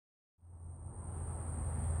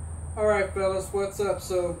Alright fellas, what's up?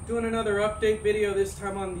 So, doing another update video, this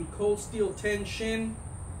time on the Cold Steel 10 Shin.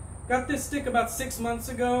 Got this stick about 6 months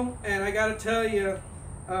ago, and I gotta tell you,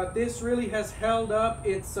 this really has held up.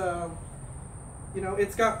 It's,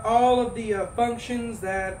 it's got all of the functions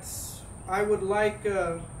that I would like,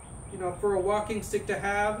 for a walking stick to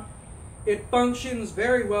have. It functions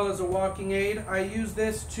very well as a walking aid. I use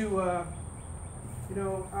this to, I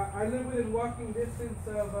live within walking distance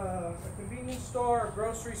of a convenience store, a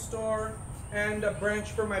grocery store, and a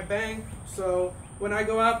branch for my bank. So when I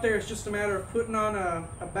go out there, it's just a matter of putting on a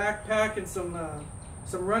backpack and some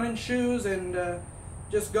running shoes and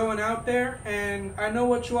just going out there. And I know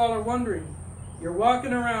what you all are wondering. You're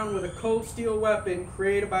walking around with a cold steel weapon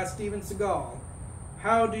created by Steven Seagal.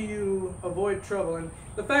 How do you avoid trouble? And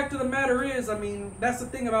the fact of the matter is, I mean, that's the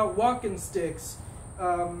thing about walking sticks.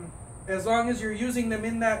 As long as you're using them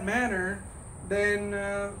in that manner, then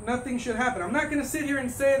nothing should happen. I'm not going to sit here and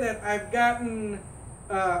say that I've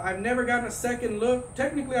never gotten a second look.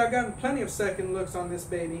 Technically, I've gotten plenty of second looks on this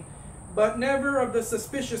baby, but never of the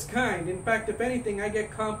suspicious kind. In fact, if anything, I get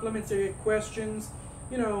compliments, I get questions.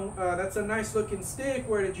 That's a nice looking stick.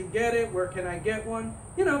 Where did you get it? Where can I get one?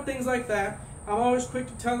 Things like that. I'm always quick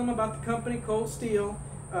to tell them about the company Cold Steel.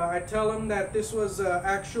 I tell them that this was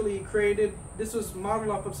this was modeled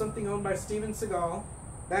off of something owned by Steven Seagal.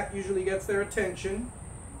 That usually gets their attention.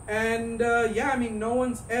 And yeah, I mean, no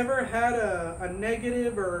one's ever had a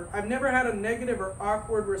negative, or I've never had a negative or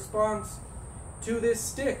awkward response to this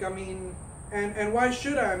stick. I mean, and why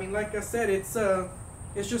should I? I mean, like I said, it's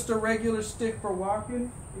just a regular stick for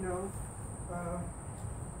walking,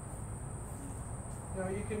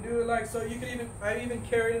 you can do it like so. You can I even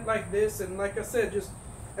carry it like this, and like I said, just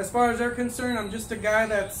as far as they're concerned, I'm just a guy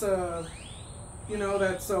that's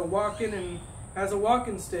walking and has a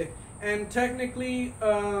walking stick. And technically,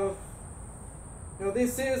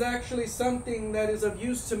 this is actually something that is of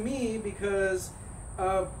use to me because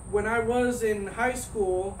when I was in high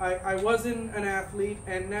school, I wasn't an athlete,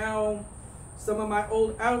 and now some of my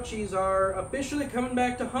old ouchies are officially coming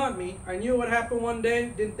back to haunt me. I knew it would happen one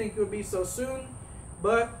day, didn't think it would be so soon,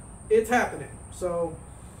 but it's happening. So,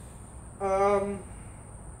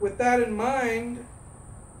 with that in mind,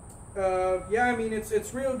 yeah, I mean,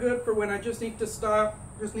 it's real good for when I just need to stop,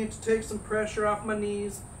 just need to take some pressure off my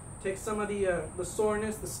knees, take some of the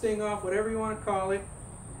soreness, the sting off, whatever you want to call it.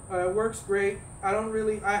 It works great. I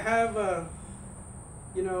have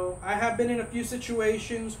been in a few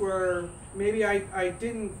situations where maybe I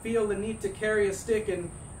didn't feel the need to carry a stick, and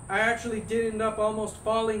I actually did end up almost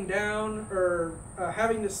falling down or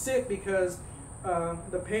having to sit because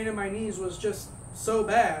the pain in my knees was just so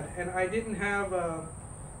bad, and I didn't have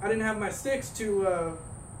my sticks to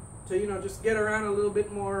just get around a little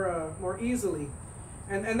bit more easily,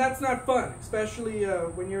 and that's not fun, especially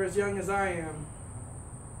when you're as young as I am.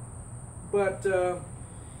 But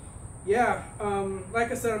yeah,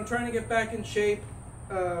 like I said, I'm trying to get back in shape.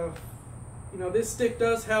 This stick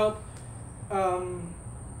does help. My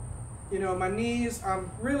knees,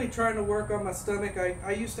 I'm really trying to work on my stomach.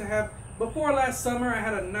 I used to have, before last summer, I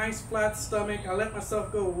had a nice flat stomach. I let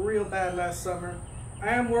myself go real bad last summer. I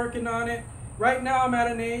am working on it. Right now I'm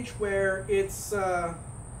at an age where it's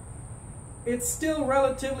still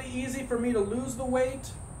relatively easy for me to lose the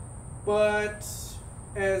weight, but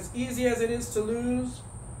as easy as it is to lose,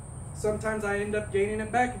 sometimes I end up gaining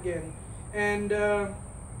it back again. And, it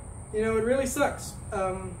really sucks.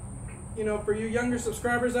 For you younger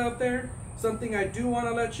subscribers out there, something I do want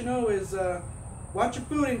to let you know is watch your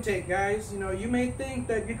food intake, guys. You may think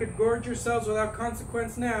that you could gorge yourselves without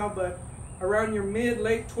consequence now, but around your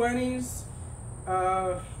mid-late 20s,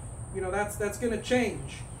 that's going to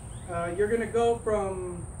change. You're going to go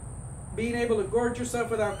from being able to gorge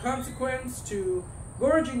yourself without consequence to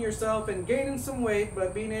gorging yourself and gaining some weight,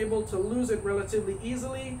 but being able to lose it relatively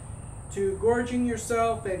easily, to gorging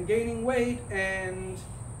yourself and gaining weight and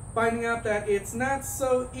finding out that it's not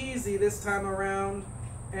so easy this time around.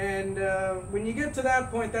 And when you get to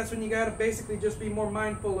that point, that's when you got to basically just be more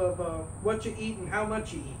mindful of what you eat and how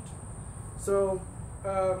much you eat. So,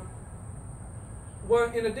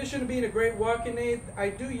 in addition to being a great walking aid, I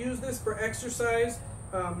do use this for exercise.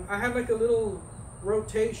 I have like a little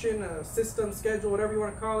rotation, system, schedule, whatever you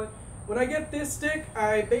want to call it. When I get this stick,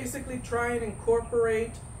 I basically try and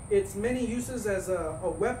incorporate its many uses as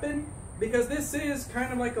a weapon, because this is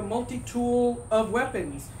kind of like a multi-tool of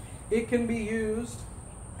weapons. It can be used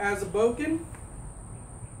as a boken.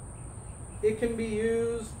 It can be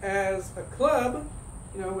used as a club,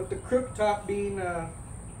 with the crook top being the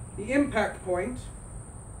impact point.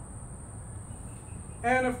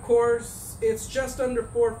 And of course, it's just under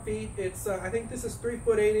 4 feet. It's I think this is 3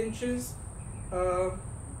 foot 8 inches.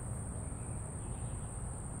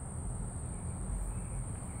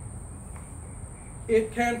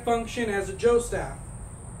 It can function as a Joe staff.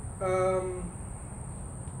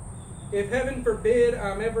 If heaven forbid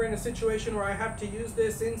I'm ever in a situation where I have to use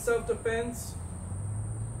this in self-defense,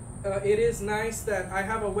 it is nice that I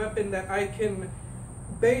have a weapon that I can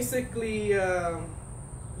basically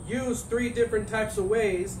use 3 different types of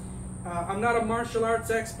ways. I'm not a martial arts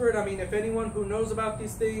expert. I mean, if anyone who knows about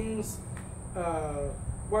these things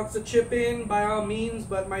wants to chip in, by all means,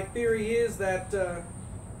 but my theory is that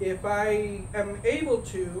if I am able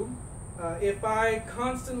to, if I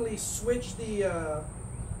constantly switch the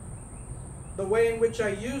way in which I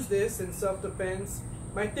use this in self-defense,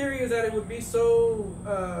 my theory is that it would be so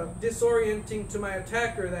disorienting to my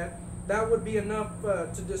attacker that that would be enough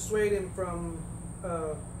to dissuade him from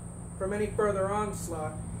any further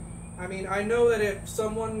onslaught. I mean, I know that if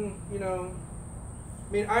someone,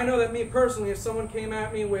 I know that me personally, if someone came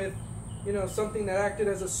at me with, something that acted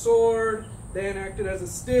as a sword, then acted as a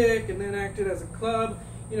stick, and then acted as a club,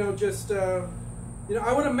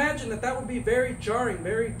 I would imagine that that would be very jarring,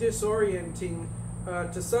 very disorienting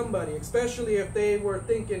to somebody, especially if they were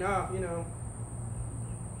thinking,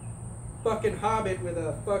 fucking hobbit with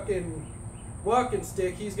a fucking walking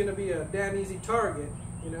stick, he's gonna be a damn easy target,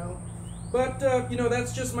 But,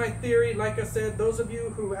 that's just my theory. Like I said, those of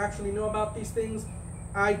you who actually know about these things,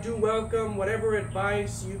 I do welcome whatever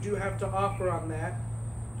advice you do have to offer on that.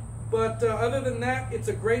 But other than that, it's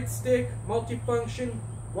a great stick, multifunction,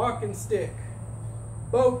 walking stick,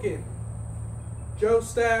 boken, Joe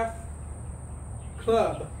staff,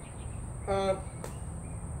 club.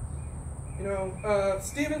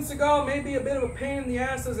 Steven Seagal may be a bit of a pain in the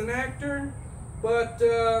ass as an actor, but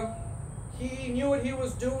he knew what he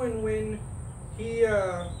was doing when he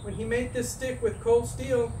made this stick with Cold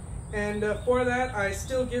Steel, and for that I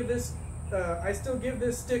still give this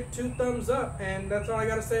stick 2 thumbs up, and that's all I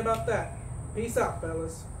got to say about that. Peace out,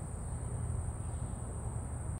 fellas.